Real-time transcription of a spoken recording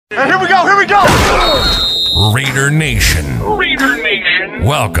And here we go! Raider Nation.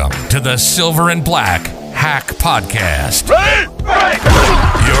 Welcome to the Silver and Black Hack Podcast.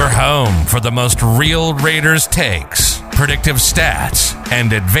 Your home for the most real Raiders takes, predictive stats,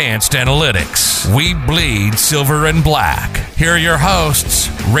 and advanced analytics. We bleed silver and black. Here are your hosts,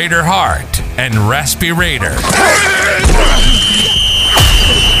 Raider Hart and Raspy Raider.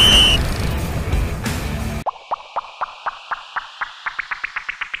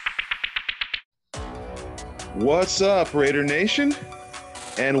 What's up, Raider Nation?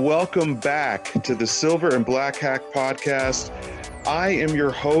 And welcome back to the Silver and Black Hack Podcast. I am your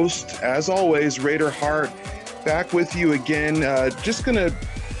host, as always, Raider Hart, back with you again. Just going to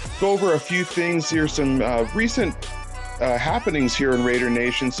go over a few things here, some recent happenings here in Raider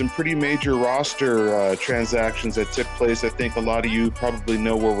Nation, some pretty major roster transactions that took place. I think a lot of you probably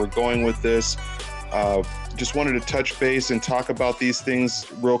know where we're going with this. Just wanted to touch base and talk about these things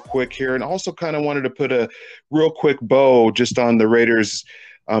real quick here, and also kind of wanted to put a real quick bow just on the Raiders'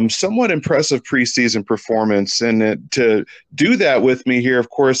 somewhat impressive preseason performance. And to do that with me here, of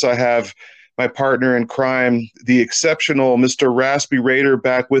course, I have my partner in crime, the exceptional Mr. Raspy Raider,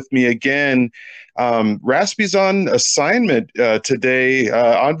 back with me again. Raspy's on assignment today,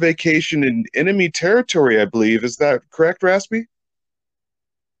 on vacation in enemy territory, I believe. Is that correct, Raspy?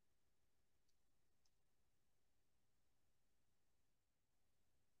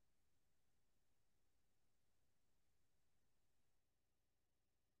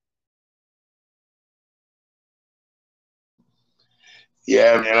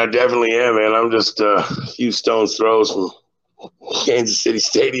 Yeah, man, I definitely am, man. I'm just a few stones throws from Kansas City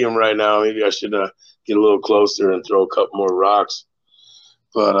Stadium right now. Maybe I should get a little closer and throw a couple more rocks.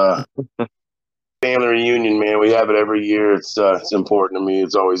 But family reunion, man, we have it every year. It's important to me.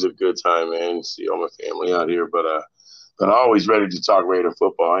 It's always a good time, man. See all my family out here, but I'm always ready to talk Raider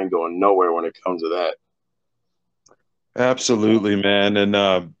football. I ain't going nowhere when it comes to that. Absolutely, man.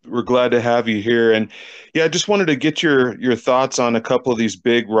 And we're glad to have you here. And yeah, I just wanted to get your thoughts on a couple of these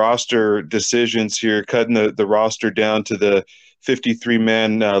big roster decisions here, cutting the roster down to the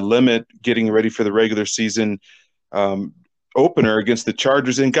 53-man limit, getting ready for the regular season opener against the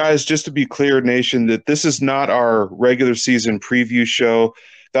Chargers. And guys, just to be clear, Nation, that this is not our regular season preview show.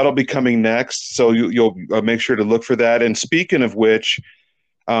 That'll be coming next. So you'll make sure to look for that. And speaking of which,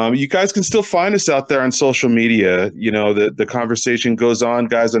 you guys can still find us out there on social media. You know, the conversation goes on,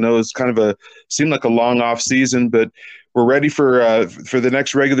 guys. I know it's kind of seemed like a long off season, but we're ready for the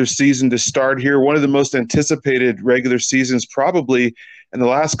next regular season to start here. One of the most anticipated regular seasons probably in the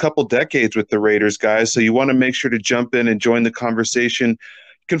last couple decades with the Raiders, guys. So you want to make sure to jump in and join the conversation.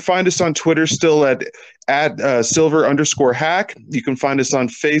 You can find us on Twitter still at silver_hack. You can find us on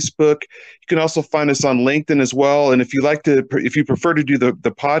Facebook. You can also find us on LinkedIn as well. And if you prefer to do the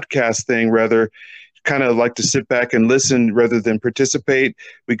podcast thing, rather kind of like to sit back and listen rather than participate,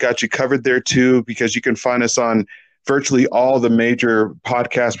 we got you covered there too, because you can find us on virtually all the major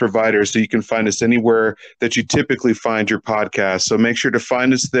podcast providers. So you can find us anywhere that you typically find your podcast. So make sure to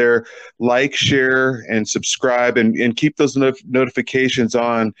find us there, like, share, and subscribe, and keep those notifications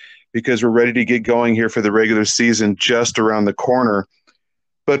on, because we're ready to get going here for the regular season just around the corner.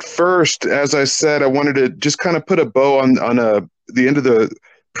 But first, as I said, I wanted to just kind of put a bow on the end of the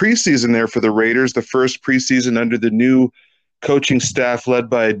preseason there for the Raiders, the first preseason under the new coaching staff led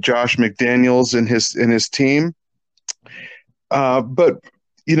by Josh McDaniels and his team. But,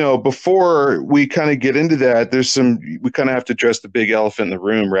 you know, before we kind of get into that, we kind of have to address the big elephant in the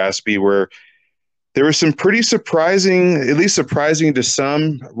room, Raspy, where there was some pretty surprising, at least surprising to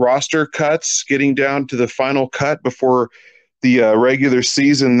some, roster cuts getting down to the final cut before the regular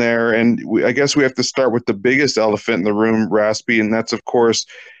season there. And I guess we have to start with the biggest elephant in the room, Raspy, and that's, of course,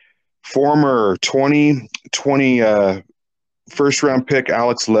 former 2020 first-round pick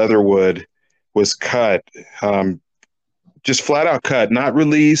Alex Leatherwood was cut. Just flat out cut, not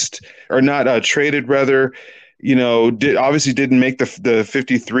released or not traded, rather. You know, obviously didn't make the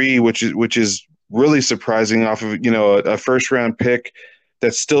 53, which is really surprising off of, you know, a first round pick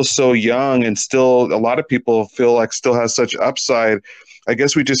that's still so young and still a lot of people feel like still has such upside. I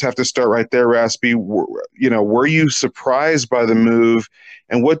guess we just have to start right there, Raspy. You know, were you surprised by the move,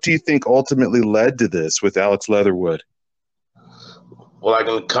 and what do you think ultimately led to this with Alex Leatherwood? Well, I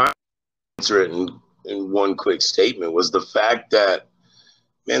can answer it in one quick statement, was the fact that,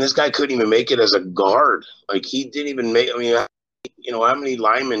 man, this guy couldn't even make it as a guard. Like, he didn't even make, I mean, you know, how many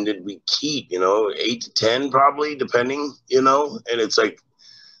linemen did we keep? You know, 8 to 10 probably, depending, you know? And it's like,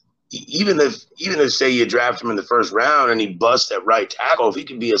 even if say you draft him in the first round and he busts at right tackle, if he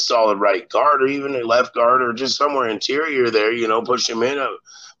could be a solid right guard or even a left guard or just somewhere interior there, push him in a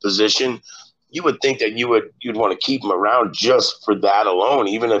position, you would think that you'd want to keep him around just for that alone,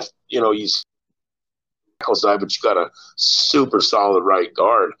 even if you tackle side, but you got a super solid right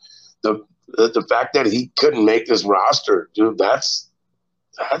guard. The fact that he couldn't make this roster, dude, that's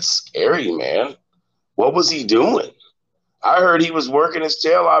scary, man. What was he doing? I heard he was working his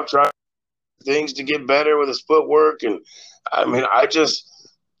tail off trying things to get better with his footwork. And I mean, I just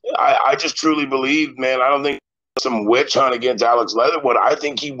truly believe, man, I don't think some witch hunt against Alex Leatherwood. I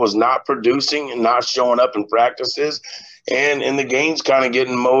think he was not producing and not showing up in practices and in the games kind of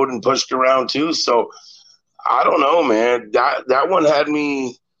getting mowed and pushed around too. So I don't know, man. That one had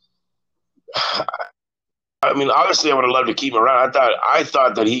me. I mean, obviously I would have loved to keep him around. I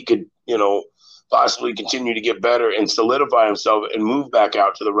thought that he could, possibly continue to get better and solidify himself and move back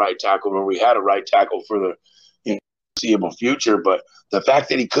out to the right tackle where we had a right tackle for the foreseeable future. But the fact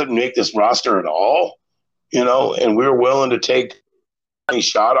that he couldn't make this roster at all, and we were willing to take any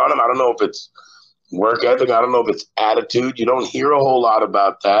shot on him, I don't know if it's work ethic. I don't know if it's attitude. You don't hear a whole lot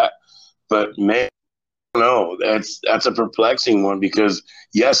about that. But, man, no, that's a perplexing one because,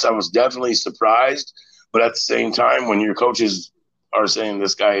 yes, I was definitely surprised. But at the same time, when your coaches are saying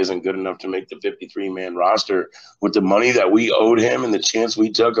this guy isn't good enough to make the 53-man roster with the money that we owed him and the chance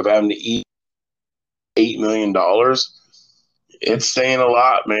we took of having to eat $8 million, it's saying a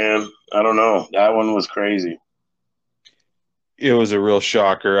lot, man. I don't know. That one was crazy. It was a real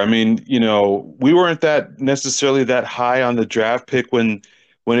shocker. I mean, we weren't necessarily that high on the draft pick when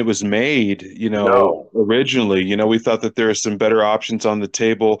it was made, No. originally. We thought that there are some better options on the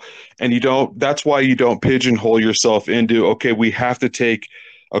table, and that's why you don't pigeonhole yourself into, okay, we have to take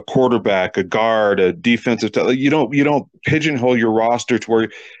a quarterback, a guard, a defensive. You don't pigeonhole your roster to where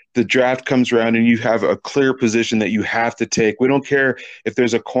the draft comes around and you have a clear position that you have to take. We don't care if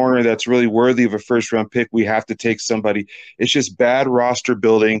there's a corner that's really worthy of a first round pick. We have to take somebody. It's just bad roster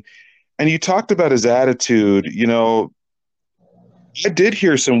building. And you talked about his attitude. I did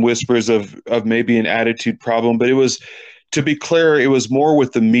hear some whispers of maybe an attitude problem, but it was, to be clear, it was more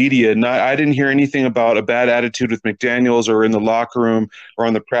with the media. I didn't hear anything about a bad attitude with McDaniels or in the locker room or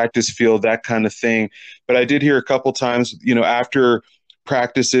on the practice field, that kind of thing. But I did hear a couple times, after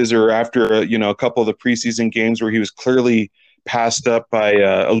practices or after, a couple of the preseason games where he was clearly passed up by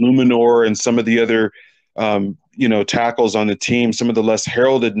Illuminor and some of the other, tackles on the team, some of the less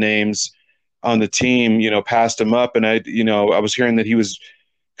heralded names on the team, passed him up. And I was hearing that he was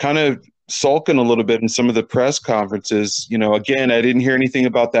kind of sulking a little bit in some of the press conferences. Again, I didn't hear anything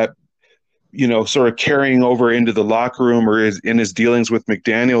about that, sort of carrying over into the locker room or in his dealings with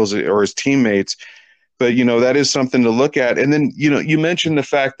McDaniels or his teammates. But, that is something to look at. And then, you mentioned the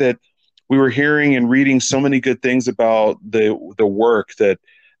fact that we were hearing and reading so many good things about the work that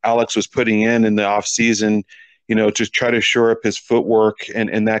Alex was putting in the off season, to try to shore up his footwork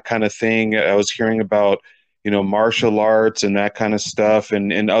and that kind of thing. I was hearing about, martial arts and that kind of stuff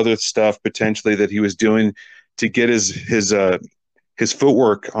and other stuff potentially that he was doing to get his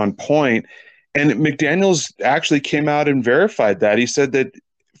footwork on point. And McDaniels actually came out and verified that. He said that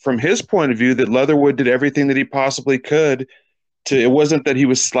from his point of view, that Leatherwood did everything that he possibly could it wasn't that he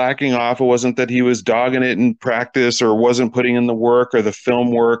was slacking off. It wasn't that he was dogging it in practice or wasn't putting in the work or the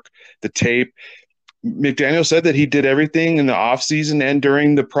film work, the tape. McDaniel said that he did everything in the offseason and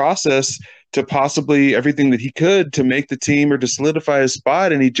during the process to possibly everything that he could to make the team or to solidify his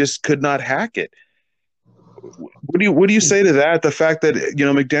spot, and he just could not hack it. What do you say to that? The fact that,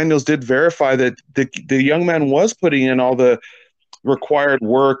 McDaniels did verify that the young man was putting in all the required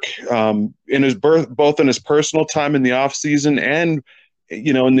work in both in his personal time in the offseason and,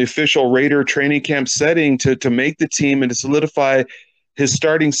 in the official Raider training camp setting to make the team and to solidify his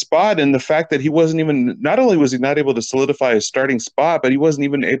starting spot. And the fact that he wasn't even, not only was he not able to solidify his starting spot, but he wasn't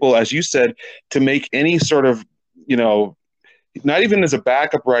even able, as you said, to make any sort of, not even as a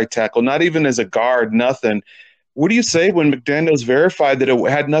backup right tackle, not even as a guard, nothing. What do you say when McDaniels verified that it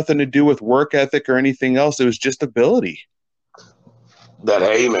had nothing to do with work ethic or anything else? It was just ability. That,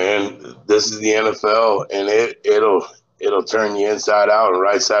 hey, man, this is the NFL, and it'll turn you inside out and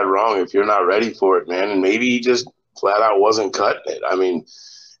right side wrong if you're not ready for it, man. And maybe he just flat out wasn't cutting it. I mean,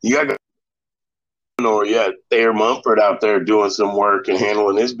 you got Thayer Mumford out there doing some work and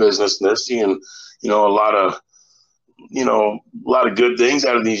handling his business, and they're seeing, a lot of good things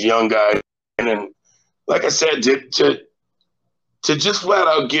out of these young guys. And then, like I said, to just flat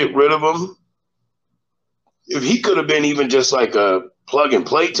out get rid of him, if he could have been even just like a plug and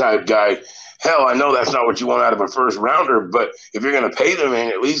play type guy, hell, I know that's not what you want out of a first rounder, but if you're going to pay them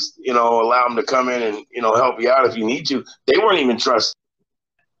and at least, allow them to come in and, help you out if you need to, they weren't even trusted.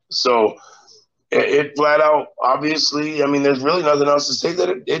 So it flat out, obviously, I mean, there's really nothing else to say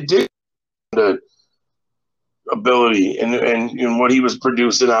that it did the ability and what he was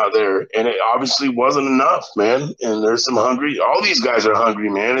producing out there. And it obviously wasn't enough, man. And there's some hungry, all these guys are hungry,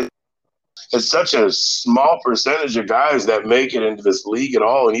 man. It's such a small percentage of guys that make it into this league at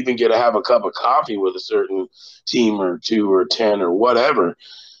all and even get to have a cup of coffee with a certain team or 2 or 10 or whatever.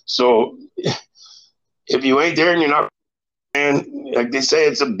 So if you ain't there and you're not, man, like they say,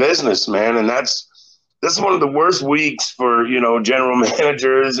 it's a business, man. And this is one of the worst weeks for, general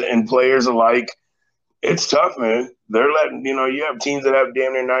managers and players alike. It's tough, man. They're letting, you have teams that have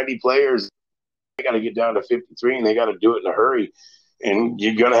damn near 90 players. They got to get down to 53 and they got to do it in a hurry. And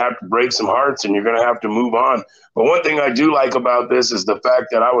you're going to have to break some hearts and you're going to have to move on. But one thing I do like about this is the fact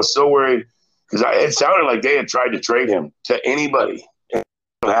that I was so worried because it sounded like they had tried to trade him to anybody. And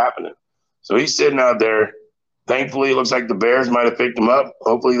it wasn't happening. So he's sitting out there. Thankfully, it looks like the Bears might have picked him up.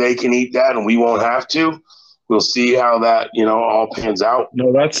 Hopefully they can eat that and we won't have to. We'll see how that, all pans out.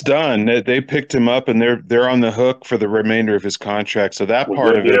 No, that's done. They picked him up and they're on the hook for the remainder of his contract. So that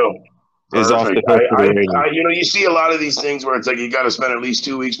part of it is off the hook for the Raiders. You see a lot of these things where it's like you got to spend at least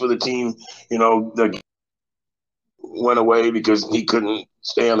 2 weeks with the team. The went away because he couldn't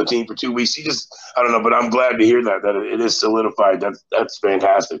stay on the team for 2 weeks. I don't know, but I'm glad to hear that it is solidified. That's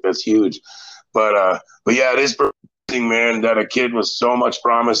fantastic. That's huge. But yeah, it is interesting, man, that a kid with so much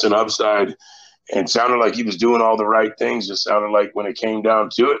promise and upside and sounded like he was doing all the right things. Just sounded like when it came down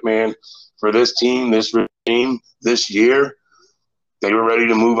to it, man, for this team, this regime, this year, they were ready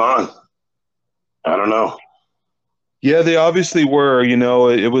to move on. I don't know. Yeah, they obviously were.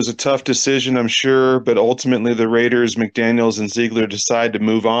 It was a tough decision, I'm sure, but ultimately the Raiders, McDaniels and Ziegler decide to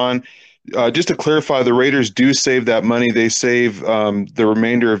move on. Just to clarify, the Raiders do save that money. They save the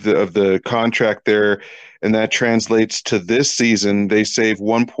remainder of the contract there, and that translates to this season. They save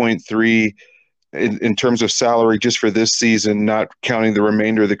 1.3 in terms of salary just for this season, not counting the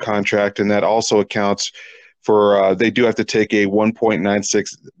remainder of the contract, and that also accounts for they do have to take a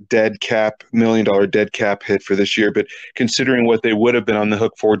 1.96 million dollar dead cap hit for this year. But considering what they would have been on the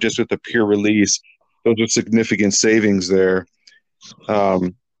hook for just with the pure release, those are significant savings there.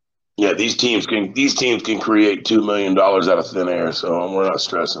 Yeah, these teams can create $2 million out of thin air, so we're not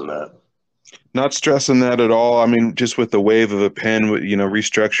stressing that. Not stressing that at all. I mean, just with the wave of a pen,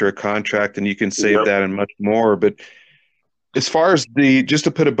 restructure a contract and you can save that and much more. But as far as just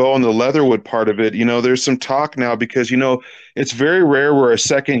to put a bow on the Leatherwood part of it, there's some talk now because, it's very rare where a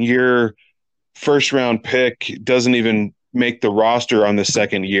second-year first-round pick doesn't even make the roster on the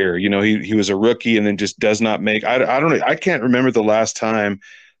second year. He was a rookie and then just does not make. I don't know. I can't remember the last time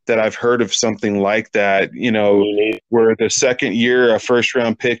that I've heard of something like that. Where the second year a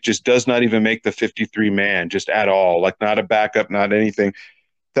first-round pick just does not even make the 53-man just at all, like not a backup, not anything.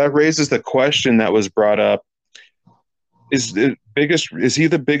 That raises the question that was brought up. Is he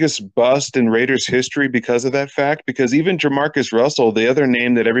the biggest bust in Raiders history because of that fact? Because even Jamarcus Russell, the other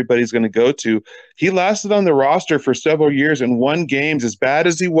name that everybody's going to go to, he lasted on the roster for several years and won games. As bad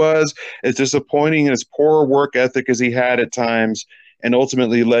as he was, as disappointing and as poor work ethic as he had at times, and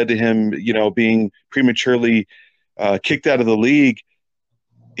ultimately led to him, being prematurely kicked out of the league.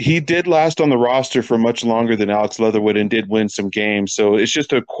 He did last on the roster for much longer than Alex Leatherwood and did win some games. So it's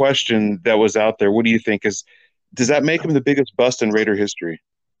just a question that was out there. What do you think? Does that make him the biggest bust in Raider history?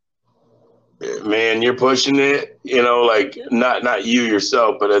 Man, you're pushing it, like not you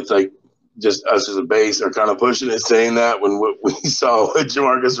yourself, but it's like just us as a base are kind of pushing it, saying that when we saw with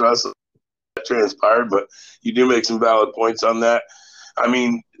Jamarcus Russell transpired, but you do make some valid points on that. I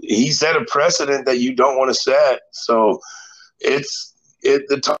mean, he set a precedent that you don't want to set. So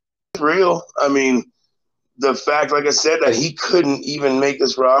the time is real. I mean, the fact, like I said, that he couldn't even make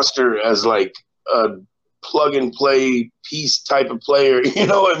this roster as like a plug and play piece type of player,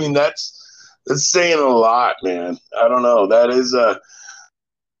 I mean, that's saying a lot, man. I don't know. That is an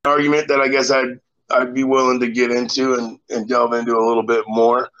argument that I guess I'd be willing to get into and delve into a little bit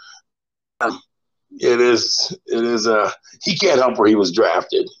more. It is he can't help where he was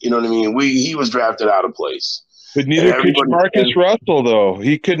drafted. You know what I mean? He was drafted out of place. But neither could Marcus Russell, though.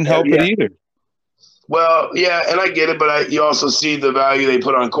 He couldn't help it either. Well, yeah, and I get it, but you also see the value they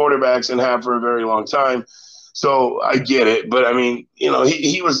put on quarterbacks and have for a very long time. So I get it. But, I mean,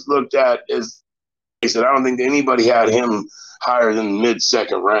 he was looked at as – I said, I don't think anybody had him higher than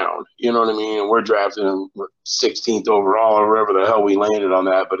mid-second round. You know what I mean? And we're drafting him 16th overall or wherever the hell we landed on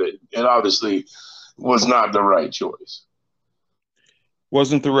that. But it obviously was not the right choice.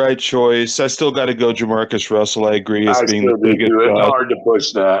 Wasn't the right choice. I still got to go Jamarcus Russell. I agree as I being the still do biggest. too. It's hard to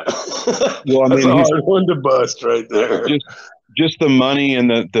push that. Well, I That's mean, a he's hard one to bust right there. just the money and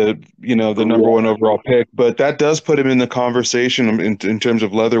the number one overall pick, but that does put him in the conversation in terms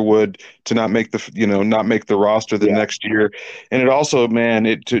of Leatherwood to not make the roster the next year. And it also, man,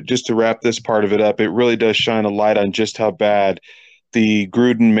 just to wrap this part of it up, it really does shine a light on just how bad the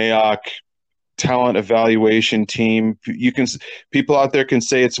Gruden Mayock talent evaluation team. People out there can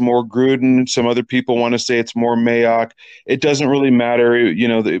say it's more Gruden. Some other people want to say it's more Mayock. It doesn't really matter.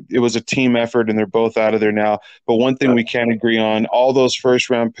 It was a team effort, and they're both out of there now. But one thing we can agree on: all those first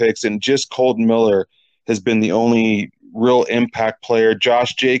round picks, and just Colton Miller has been the only real impact player.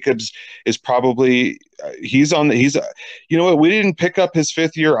 Josh Jacobs is probably he's you know what, we didn't pick up his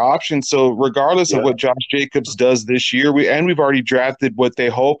 5th-year option, so regardless of what Josh Jacobs does this year, we've already drafted what they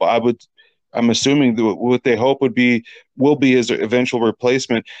hope. I'm assuming what they hope will be his eventual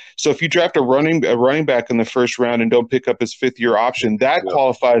replacement. So if you draft a running back in the first round and don't pick up his 5th-year option, that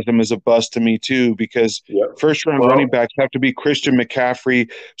qualifies him as a bust to me too, because first round running backs have to be Christian McCaffrey,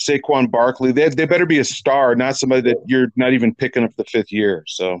 Saquon Barkley. They better be a star, not somebody that you're not even picking up the 5th year.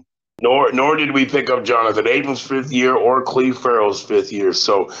 So. Nor did we pick up Jonathan Abram's 5th year or Cleve Farrell's 5th year.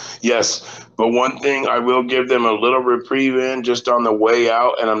 So, yes, but one thing I will give them a little reprieve in just on the way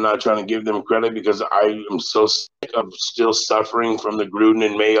out, and I'm not trying to give them credit because I am so sick of still suffering from the Gruden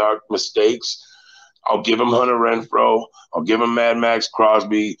and Mayock mistakes. I'll give them Hunter Renfrow. I'll give them Mad Max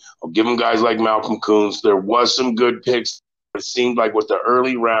Crosby. I'll give them guys like Malcolm Kuntz. There was some good picks. It seemed like with the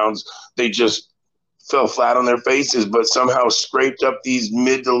early rounds, they just fell flat on their faces, but somehow scraped up these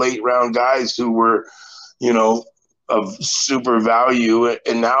mid to late round guys who were, of super value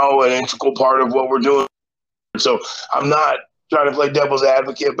and now an integral part of what we're doing. So I'm not trying to play devil's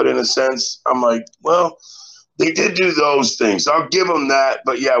advocate, but in a sense, I'm like, well, they did do those things. I'll give them that.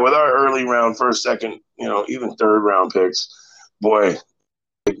 But yeah, with our early round, first, second, even third round picks, boy,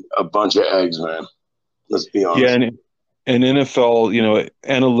 a bunch of eggs, man. Let's be honest. Yeah, and NFL,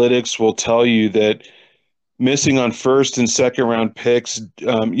 analytics will tell you that missing on first and second round picks,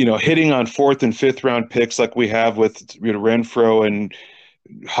 hitting on fourth and fifth round picks like we have with Renfrow and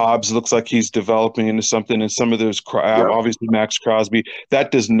Hobbs looks like he's developing into something, and some of those, obviously Max Crosby, that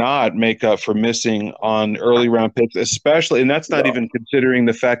does not make up for missing on early round picks, especially, and that's not even considering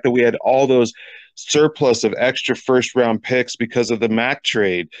the fact that we had all those surplus of extra first round picks because of the Mac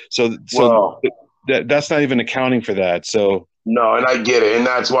trade. So that's not even accounting for that. So. No, and I get it. And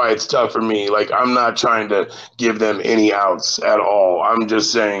that's why it's tough for me. Like, I'm not trying to give them any outs at all. I'm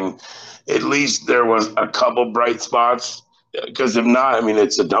just saying at least there was a couple bright spots. Because if not, I mean,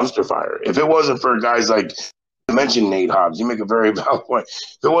 it's a dumpster fire. If it wasn't for guys like, you mentioned Nate Hobbs, you make a very valid point.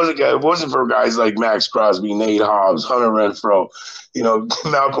 If it wasn't for guys like Max Crosby, Nate Hobbs, Hunter Renfrow,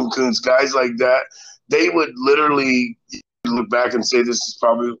 Malcolm Kuntz, guys like that, they would literally look back and say this is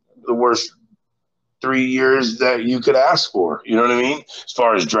probably the worst 3 years that you could ask for. You know what I mean? As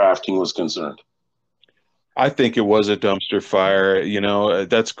far as drafting was concerned. I think it was a dumpster fire.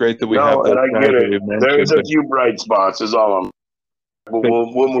 That's great that we have those. And I get it. There's a few bright spots is all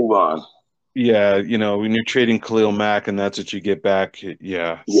we'll move on. Yeah, when you're trading Khalil Mack and that's what you get back.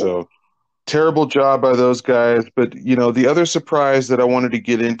 Yeah. So terrible job by those guys. But, the other surprise that I wanted to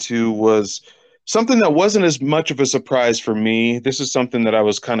get into was something that wasn't as much of a surprise for me. This is something that I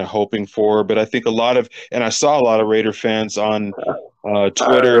was kind of hoping for, but I think I saw a lot of Raider fans on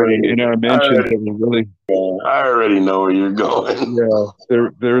Twitter and I mentioned I already know where you're going. Yeah,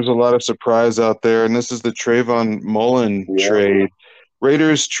 there's a lot of surprise out there, and this is the Trayvon Mullen trade.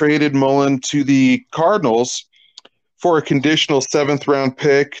 Raiders traded Mullen to the Cardinals for a conditional 7th-round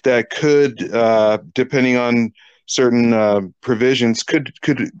pick that could, depending on certain provisions, could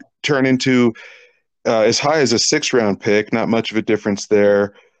turn into as high as a 6th-round pick. Not much of a difference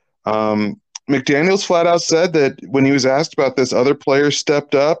there. McDaniels flat out said that when he was asked about this, other players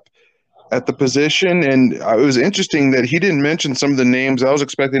stepped up at the position, and it was interesting that he didn't mention some of the names. I was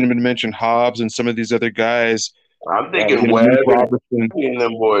expecting him to mention Hobbs and some of these other guys. I'm thinking Webb and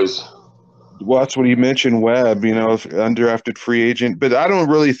them boys. Well, that's what he mentioned, Webb, undrafted free agent. But I don't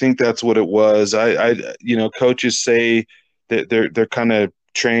really think that's what it was. Coaches say that they're kind of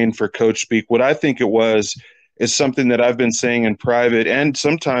trained for coach speak. What I think it was is something that I've been saying in private and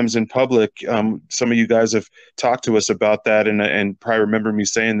sometimes in public. Some of you guys have talked to us about that and probably remember me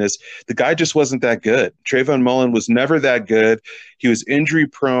saying this. The guy just wasn't that good. Trayvon Mullen was never that good. He was injury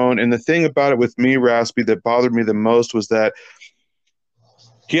prone. And the thing about it with me, Raspy, that bothered me the most was that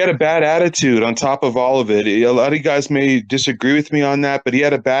He had a bad attitude on top of all of it. A lot of guys may disagree with me on that, but he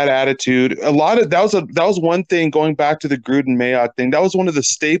had a bad attitude. That was one thing going back to the Gruden Mayock thing. That was one of the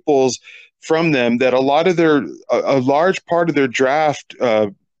staples from them, that a large part of their draft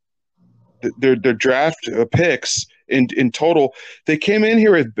their draft picks in total, they came in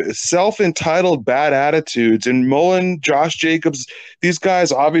here with self-entitled bad attitudes. And Mullen, Josh Jacobs, these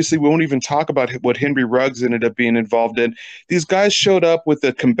guys, obviously we won't even talk about what Henry Ruggs ended up being involved in. These guys showed up with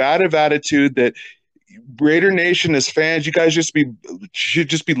a combative attitude that Raider Nation, as fans, you guys should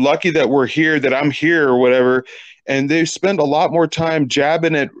just be lucky that we're here, that I'm here or whatever. And they spend a lot more time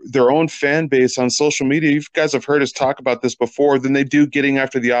jabbing at their own fan base on social media. You guys have heard us talk about this before, than they do getting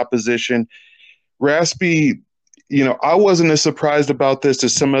after the opposition. Raspy, I wasn't as surprised about this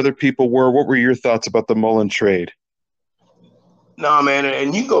as some other people were. What were your thoughts about the Mullen trade? No, man,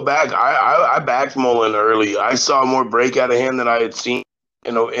 and you go back. I backed Mullen early. I saw more break out of him than I had seen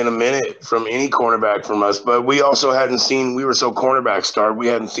in a minute from any cornerback from us. But we also hadn't seen. We were so cornerback starved. We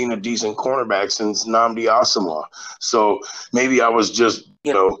hadn't seen a decent cornerback since Nnamdi Asomugha. So maybe I was just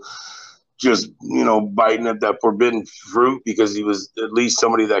biting at that forbidden fruit because he was at least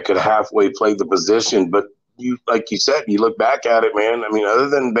somebody that could halfway play the position. But like you said, you look back at it, man. I mean, other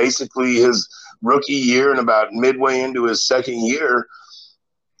than basically his rookie year and about midway into his second year,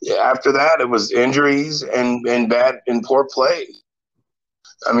 after that, it was injuries and bad and poor play.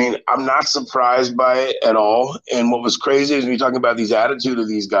 I mean, I'm not surprised by it at all. And what was crazy is when you're talking about these attitude of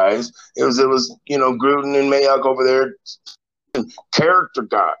these guys, it was Gruden and Mayock over there, character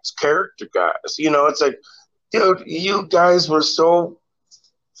guys. It's like, dude, you guys were so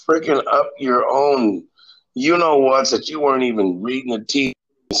freaking up your own, that you weren't even reading the tea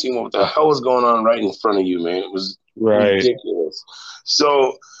and seeing what the hell was going on right in front of you, man. It was ridiculous.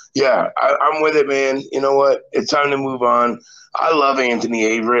 So, yeah, I'm with it, man. You know what? It's time to move on. I love Anthony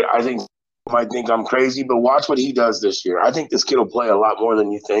Averett. I think you might think I'm crazy, but watch what he does this year. I think this kid will play a lot more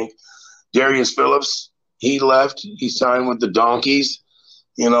than you think. Darius Phillips, he left. He signed with the Donkeys.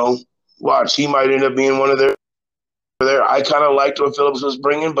 Watch. He might end up being one of their. I kind of liked what Phillips was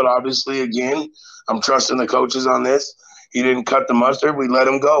bringing, but obviously, again, I'm trusting the coaches on this. He didn't cut the mustard. We let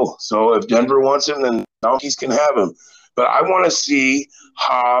him go. So if Denver wants him, then Donkeys can have him. But I want to see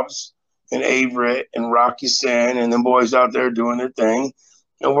Hobbs and Averett and Rocky Sen and them boys out there doing their thing.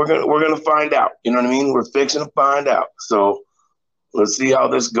 And we're gonna find out. You know what I mean? We're fixing to find out. So let's see how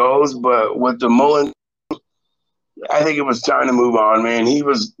this goes. But with the Mullen, I think it was time to move on, man.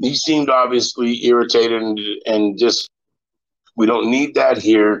 He seemed obviously irritated and just, we don't need that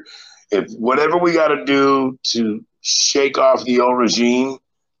here. If whatever we got to do to shake off the old regime,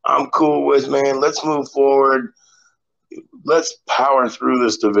 I'm cool with, man. Let's move forward. Let's power through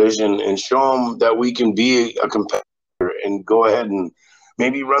this division and show them that we can be a competitor and go ahead and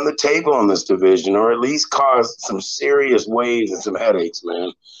maybe run the table in this division, or at least cause some serious waves and some headaches,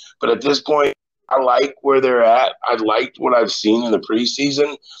 man. But at this point, I like where they're at. I liked what I've seen in the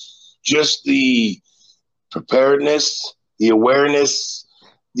preseason. Just the preparedness, the awareness,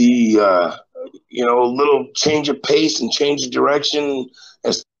 the little change of pace and change of direction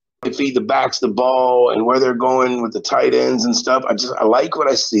as they feed the backs the ball and where they're going with the tight ends and stuff. I like what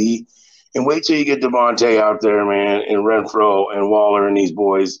I see. And wait till you get Devontae out there, man, and Renfro and Waller and these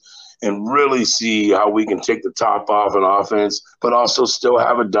boys, and really see how we can take the top off an offense, but also still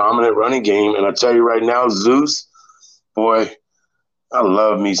have a dominant running game. And I tell you right now, Zeus, boy, I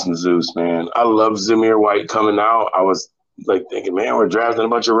love me some Zeus, man. I love Zamir White coming out. I was like thinking, man, we're drafting a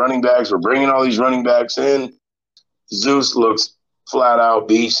bunch of running backs. We're bringing all these running backs in. Zeus looks flat out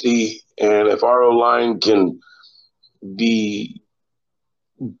beastly. And if our O-line can be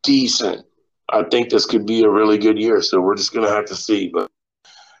decent, I think this could be a really good year. So we're just going to have to see. But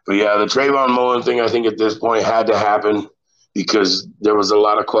yeah, the Trayvon Mullen thing, I think at this point had to happen because there was a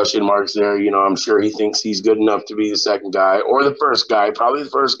lot of question marks there. I'm sure he thinks he's good enough to be the second guy or the first guy, probably the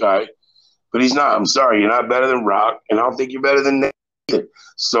first guy. But he's not. I'm sorry. You're not better than Rock, and I don't think you're better than Nate either.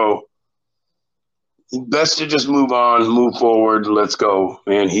 So best to just move on, move forward. Let's go,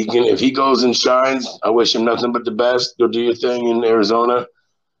 man. If he goes and shines, I wish him nothing but the best. Go do your thing in Arizona.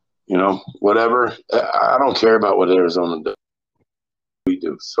 Whatever. I don't care about what Arizona does. We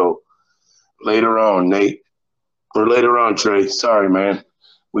do. So later on, Nate, or later on, Trey. Sorry, man.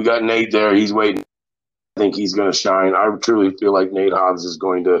 We got Nate there. He's waiting. I think he's going to shine. I truly feel like Nate Hobbs is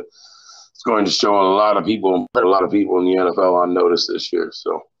going to show a lot of people in the NFL on notice this year.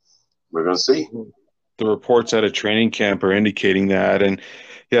 So we're going to see. The reports out of training camp are indicating that. And,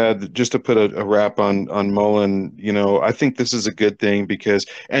 Yeah, just to put a wrap on Mullen, I think this is a good thing because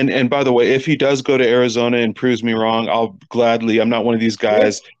and by the way, if he does go to Arizona and proves me wrong, I'll gladly. I'm not one of these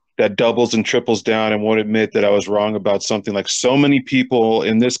guys that doubles and triples down and won't admit that I was wrong about something like so many people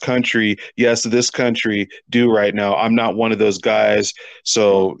in this country, yes, this country do right now. I'm not one of those guys.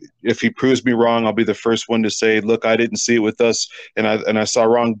 So if he proves me wrong, I'll be the first one to say, look, I didn't see it with us and I saw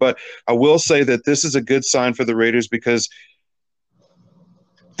wrong. But I will say that this is a good sign for the Raiders because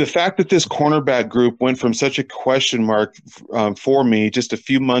the fact that this cornerback group went from such a question mark for me just a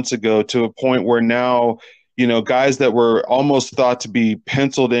few months ago to a point where now, guys that were almost thought to be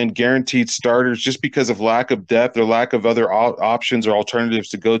penciled in, guaranteed starters just because of lack of depth or lack of other options or alternatives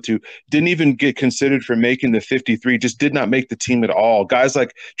to go to, didn't even get considered for making the 53, just did not make the team at all. Guys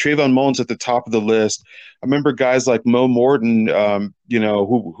like Trayvon Mullins at the top of the list. I remember guys like Mo Morton,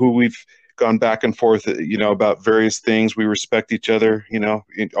 who we've gone back and forth, about various things. We respect each other,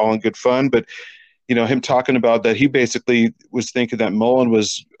 all in good fun. But, him talking about that, he basically was thinking that Mullen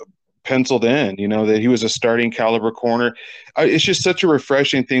was penciled in, that he was a starting caliber corner. It's just such a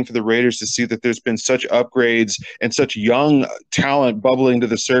refreshing thing for the Raiders to see that there's been such upgrades and such young talent bubbling to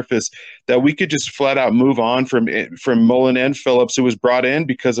the surface that we could just flat out move on from Mullen and Phillips, who was brought in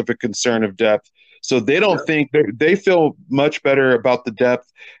because of a concern of depth. So they don't think they feel much better about the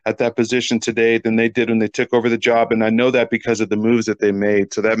depth at that position today than they did when they took over the job. And I know that because of the moves that they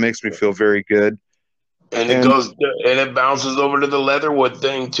made. So that makes me feel very good. And it bounces over to the Leatherwood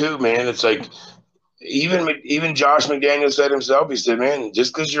thing too, man. It's like even Josh McDaniel said himself, he said, man,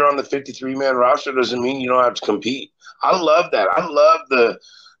 just because you're on the 53-man roster doesn't mean you don't have to compete. I love that. I love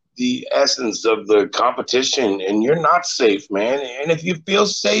the essence of the competition, and you're not safe, man. And if you feel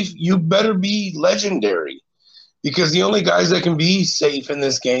safe, you better be legendary, because the only guys that can be safe in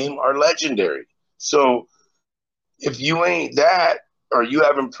this game are legendary. So if you ain't that, or you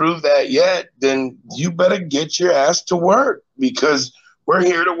haven't proved that yet, then you better get your ass to work, because we're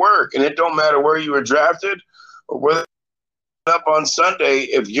here to work. And it don't matter where you were drafted or whether up on Sunday.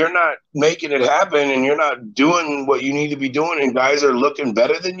 If you're not making it happen and you're not doing what you need to be doing and guys are looking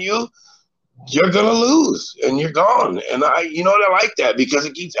better than you, you're going to lose and you're gone. And I like that, because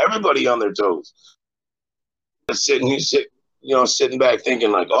it keeps everybody on their toes. Sitting back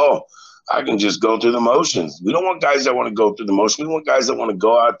thinking like, oh, I can just go through the motions. We don't want guys that want to go through the motions. We want guys that want to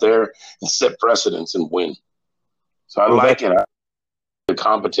go out there and set precedents and win. So I like it. The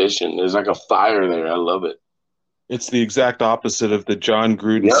competition, there's like a fire there. I love it. It's the exact opposite of the John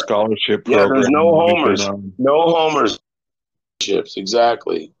Gruden scholarship program. Yeah, there's no homers. No homers.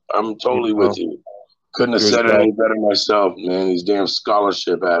 Exactly. I'm totally with you. Couldn't have said it any better myself, man. These damn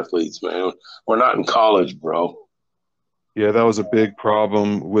scholarship athletes, man. We're not in college, bro. Yeah, that was a big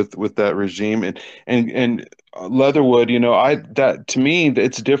problem with that regime, and Leatherwood. That to me,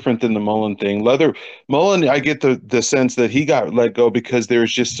 it's different than the Mullen thing. Mullen, I get the sense that he got let go because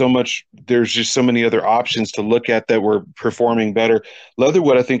there's just so many other options to look at that were performing better.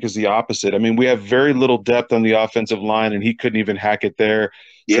 Leatherwood, I think, is the opposite. I mean, we have very little depth on the offensive line, and he couldn't even hack it there.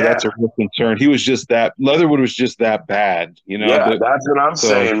 So that's a real concern. Leatherwood was just that bad, Yeah, that's what I'm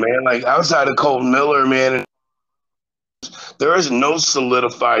saying, man. Like, outside of Colton Miller, man, there is no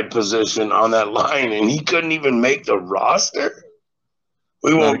solidified position on that line, and he couldn't even make the roster.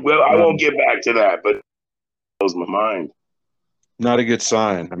 I won't get back to that, but it blows my mind. Not a good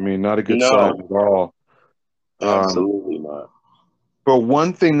sign. I mean, not a good sign at all. Absolutely not. But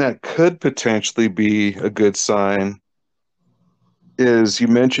one thing that could potentially be a good sign is, you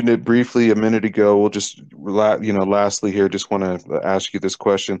mentioned it briefly a minute ago. We'll just, lastly here, just want to ask you this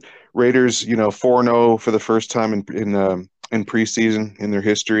question. Raiders, 4-0 for the first time in preseason in their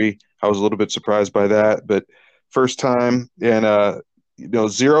history. I was a little bit surprised by that, but first time, and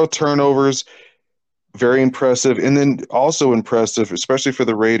 0 turnovers, very impressive. And then also impressive, especially for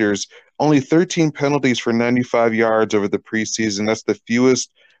the Raiders, only 13 penalties for 95 yards over the preseason. That's the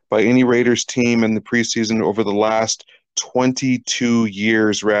fewest by any Raiders team in the preseason over the last 22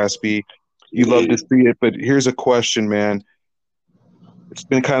 years, Raspy. You love to see it, but here's a question, man. It's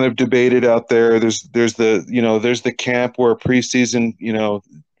been kind of debated out there. There's the camp where preseason,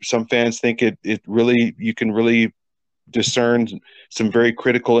 some fans think you can really discern some very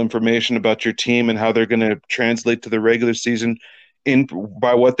critical information about your team and how they're going to translate to the regular season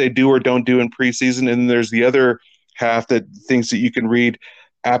by what they do or don't do in preseason. And there's the other half that thinks that you can read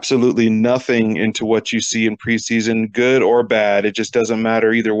absolutely nothing into what you see in preseason, good or bad. It just doesn't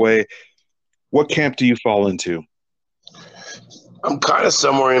matter either way. What camp do you fall into? I'm kind of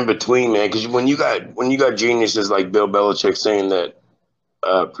somewhere in between, man. Because when you got geniuses like Bill Belichick saying that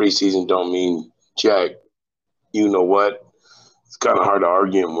preseason don't mean jack, you know what? it's kind of hard to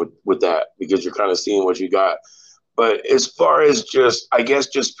argue with that because you're kind of seeing what you got. But as far as just, I guess,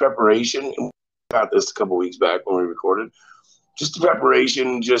 just preparation, and we got this a couple weeks back when we recorded, just the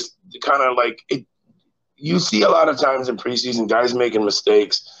preparation, just kind of like it. You see a lot of times in preseason guys making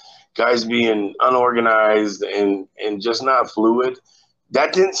mistakes, guys being unorganized and just not fluid.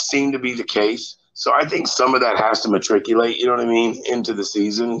 That didn't seem to be the case. So I think some of that has to matriculate, you know what I mean, into the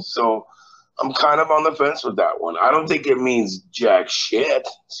season. So I'm kind of on the fence with that one. I don't think it means jack shit,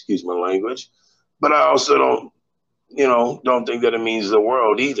 excuse my language, but I also don't think that it means the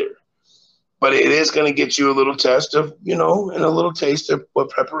world either. But it is going to get you a little test of, and a little taste of what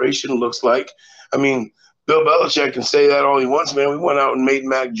preparation looks like. I mean, Bill Belichick can say that all he wants, man. We went out and made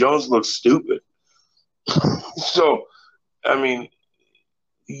Mac Jones look stupid. So, I mean,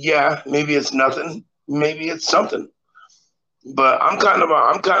 yeah, maybe it's nothing, maybe it's something. But I'm kind of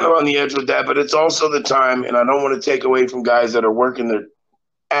on the edge with that. But it's also the time, and I don't want to take away from guys that are working their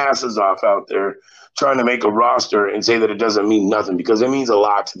asses off out there trying to make a roster and say that it doesn't mean nothing, because it means a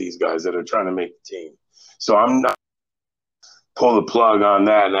lot to these guys that are trying to make the team. So I'm not pull the plug on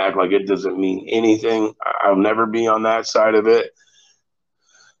that and act like it doesn't mean anything. I'll never be on that side of it.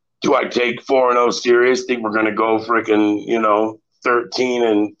 Do I take 4-0 serious? Think we're going to go freaking,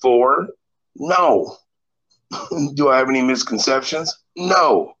 13-4? No. Do I have any misconceptions?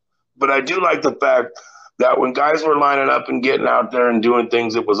 No. But I do like the fact that when guys were lining up and getting out there and doing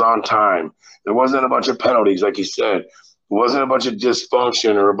things, it was on time. There wasn't a bunch of penalties, like you said. It wasn't a bunch of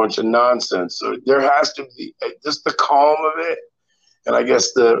dysfunction or a bunch of nonsense. So there has to be just the calm of it. And I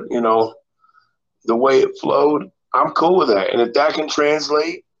guess the way it flowed, I'm cool with that. And if that can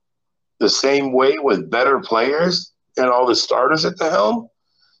translate the same way with better players and all the starters at the helm,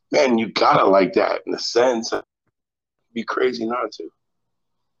 man, you gotta like that in a sense. It'd be crazy not to.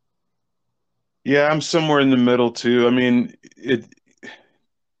 Yeah, I'm somewhere in the middle too. I mean,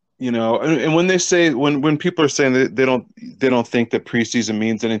 and when they say when people are saying that they don't think that preseason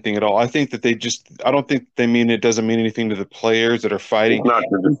means anything at all, I think that I don't think they mean it doesn't mean anything to the players that are fighting. Not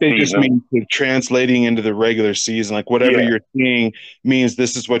for the They just season. mean translating into the regular season. Like whatever Yeah. you're seeing means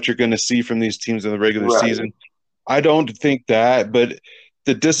this is what you're going to see from these teams in the regular Right. season. I don't think that, but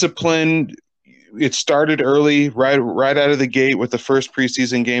the discipline, it started early, right out of the gate with the first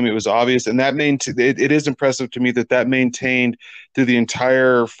preseason game. It was obvious, and it is impressive to me that maintained through the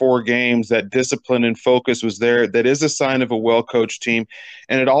entire 4 games. That discipline and focus was there. That is a sign of a well-coached team,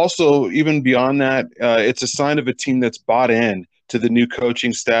 and it also, even beyond that, it's a sign of a team that's bought in to the new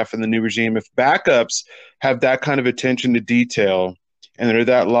coaching staff and the new regime. If backups have that kind of attention to detail and they're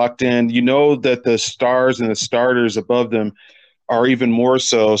that locked in, that the stars and the starters above them are even more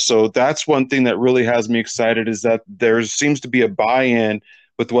so. So that's one thing that really has me excited, is that there seems to be a buy-in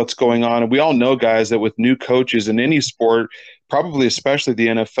with what's going on. And we all know, guys, that with new coaches in any sport, probably especially the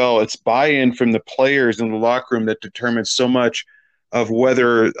NFL, it's buy-in from the players in the locker room that determines so much of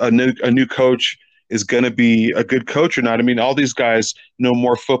whether a new coach is going to be a good coach or not. I mean, all these guys know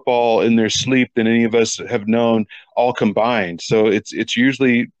more football in their sleep than any of us have known all combined. So it's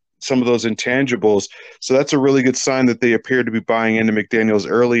usually some of those intangibles. So that's a really good sign that they appear to be buying into McDaniels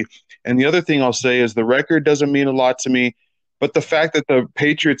early. And the other thing I'll say is the record doesn't mean a lot to me, but the fact that the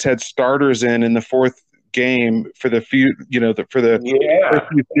Patriots had starters in the 4th game for the few, for the first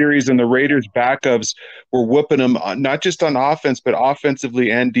few series, and the Raiders backups were whooping them, not just on offense, but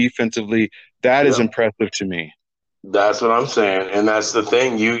offensively and defensively. That is impressive to me. That's what I'm saying, and that's the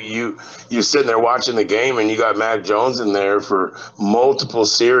thing. You're sitting there watching the game, and you got Mac Jones in there for multiple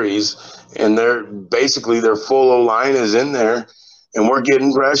series, and they're basically their full O-line is in there, and we're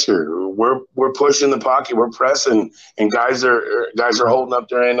getting pressure. We're pushing the pocket, we're pressing, and guys are holding up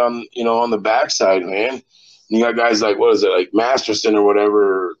their end on the backside, man. And you got guys like, what is it, like Masterson or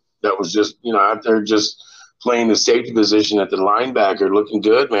whatever, that was just out there just playing the safety position at the linebacker, looking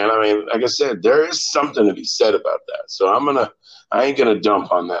good, man. I mean, like I said, there is something to be said about that. So I ain't gonna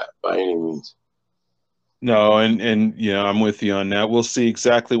dump on that by any means. No, and I'm with you on that. We'll see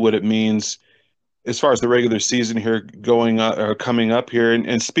exactly what it means as far as the regular season here coming up here.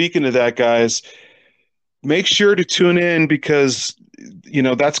 And speaking of that, guys, make sure to tune in, because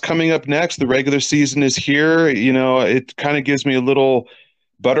that's coming up next. The regular season is here. It kind of gives me a little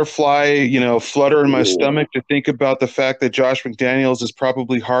butterfly, flutter in my stomach to think about the fact that Josh McDaniels is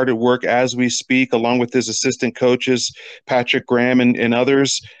probably hard at work as we speak, along with his assistant coaches, Patrick Graham and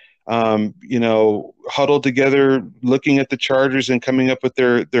others, huddled together, looking at the Chargers and coming up with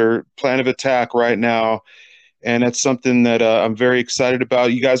their plan of attack right now. And that's something that I'm very excited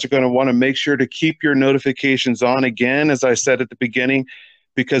about. You guys are going to want to make sure to keep your notifications on again, as I said at the beginning,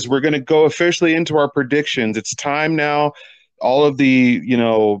 because we're going to go officially into our predictions. It's time now. all of the,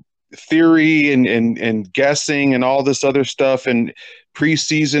 theory and guessing and all this other stuff and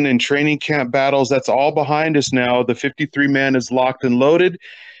preseason and training camp battles, that's all behind us now. The 53 man is locked and loaded,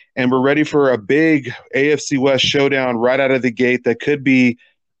 and we're ready for a big AFC West showdown right out of the gate that could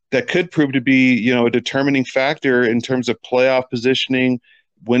prove to be, a determining factor in terms of playoff positioning,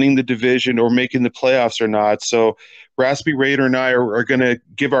 winning the division, or making the playoffs or not. So Raspy, Raider, and I are going to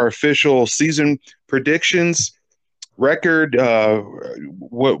give our official season predictions, record,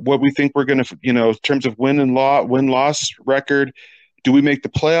 what we think we're going to, in terms of win-loss record. Do we make the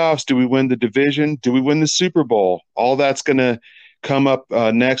playoffs? Do we win the division? Do we win the Super Bowl? All that's going to come up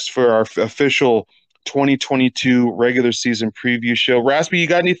next for our official 2022 regular season preview show. Raspy, you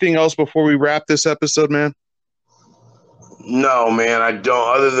got anything else before we wrap this episode, man? No, man, I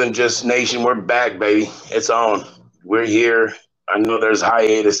don't. Other than just Nation, we're back, baby. It's on. We're here. I know there's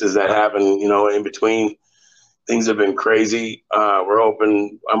hiatuses that happen, in between. Things have been crazy. We're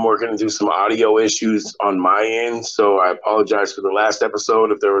hoping. I'm working through some audio issues on my end, so I apologize for the last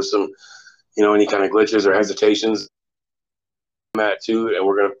episode if there was some, any kind of glitches or hesitations. That too, and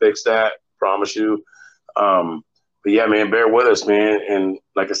we're gonna fix that. Promise you. But yeah, man, bear with us, man. And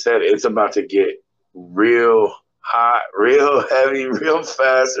like I said, it's about to get real hot, real heavy, real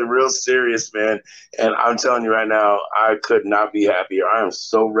fast, and real serious, man. And I'm telling you right now, I could not be happier. I am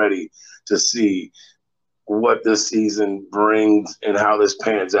so ready to see what this season brings and how this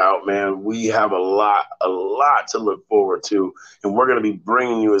pans out, man. We have a lot to look forward to, and we're going to be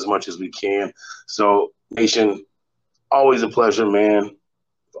bringing you as much as we can. So, Nation, always a pleasure, man.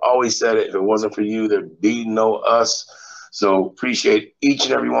 Always said it. If it wasn't for you, there'd be no us. So appreciate each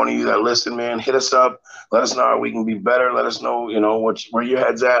and every one of you that listen, man. Hit us up. Let us know how we can be better. Let us know, where your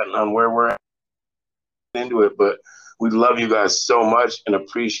head's at and on where we're at into it. But we love you guys so much and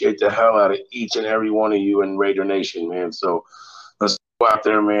appreciate the hell out of each and every one of you in Raider Nation, man. So let's go out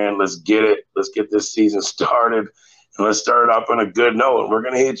there, man. Let's get it. Let's get this season started. And let's start it off on a good note. We're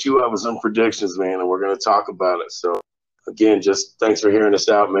going to hit you up with some predictions, man, and we're going to talk about it. So, again, just thanks for hearing us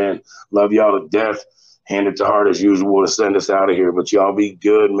out, man. Love y'all to death. Hand it to Hart as usual to send us out of here. But y'all be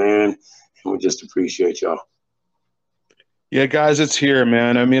good, man. And we just appreciate y'all. Yeah, guys, it's here,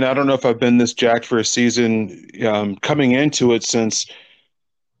 man. I mean, I don't know if I've been this jacked for a season coming into it since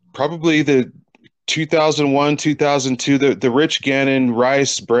probably the 2001, 2002, the Rich Gannon,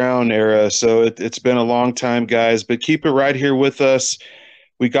 Rice, Brown era. So it's been a long time, guys. But keep it right here with us.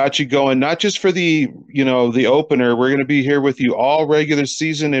 We got you going, not just for the opener. We're going to be here with you all regular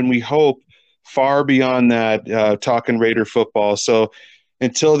season, and we hope far beyond that, talking Raider football. So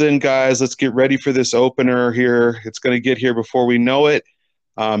until then, guys, let's get ready for this opener here. It's going to get here before we know it.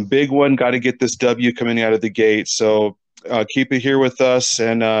 Big one, got to get this W coming out of the gate. So keep it here with us.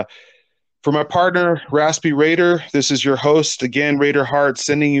 And for my partner, Raspy Raider, this is your host, again, Raider Hart,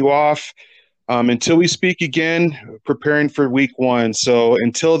 sending you off. Until we speak again, preparing for week 1. So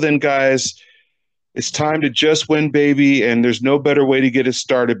until then, guys, it's time to just win, baby. And there's no better way to get it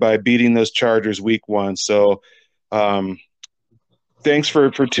started by beating those Chargers week 1. So thanks for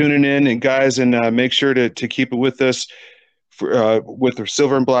tuning in, and guys, and make sure to keep it with us with the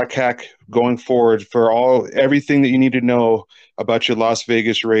Silver and Black Hack going forward for everything that you need to know about your Las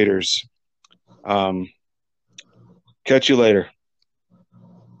Vegas Raiders. Catch you later.